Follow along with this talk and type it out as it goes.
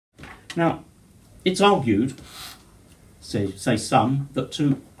Now, it's argued, say some, that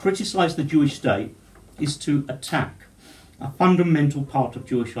to criticise the Jewish state is to attack a fundamental part of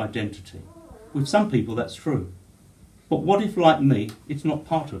Jewish identity. With some people that's true. But what if, like me, it's not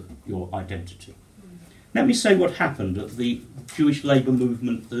part of your identity? Let me say what happened at the Jewish Labour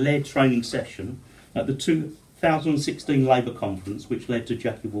Movement-led training session at the 2016 Labour Conference, which led to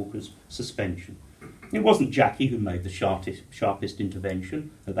Jackie Walker's suspension. It wasn't Jackie who made the sharpest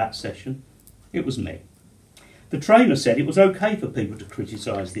intervention at that session, it was me. The trainer said it was okay for people to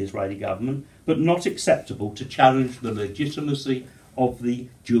criticise the Israeli government, but not acceptable to challenge the legitimacy of the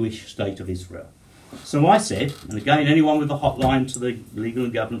Jewish state of Israel. So I said, and again, anyone with a hotline to the legal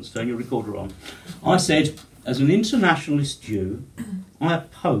and governance, turn your recorder on, I said, as an internationalist Jew, I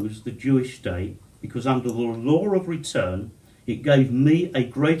oppose the Jewish state because under the law of return, it gave me a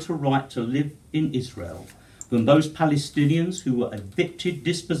greater right to live in Israel than those Palestinians who were evicted,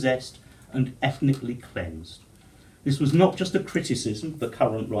 dispossessed, and ethnically cleansed. This was not just a criticism of the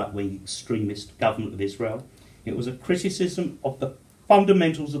current right-wing extremist government of Israel, it was a criticism of the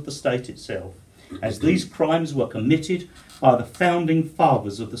fundamentals of the state itself, as these crimes were committed by the founding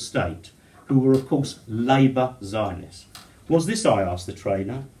fathers of the state, who were of course Labour Zionists. Was this, I asked the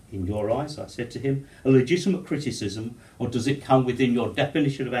trainer, in your eyes, I said to him, a legitimate criticism, or does it come within your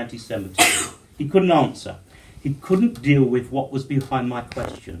definition of anti-Semitism? He couldn't answer. He couldn't deal with what was behind my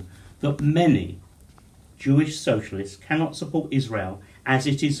question, that many Jewish socialists cannot support Israel as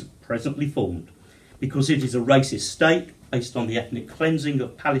it is presently formed, because it is a racist state based on the ethnic cleansing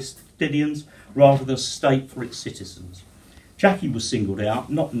of Palestinians rather than a state for its citizens. Jackie was singled out,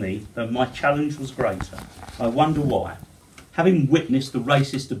 not me, though my challenge was greater. I wonder why. Having witnessed the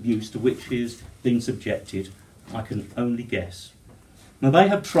racist abuse to which he has been subjected, I can only guess. Now, they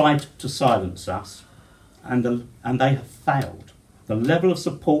have tried to silence us, and they have failed. The level of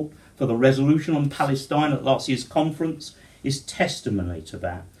support for the resolution on Palestine at last year's conference is testimony to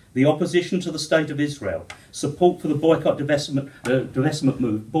that. The opposition to the state of Israel, support for the boycott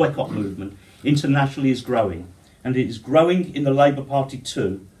movement internationally is growing, and it is growing in the Labour Party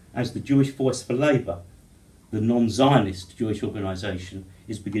too, as the Jewish Voice for Labour, the non-Zionist Jewish organisation,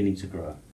 is beginning to grow.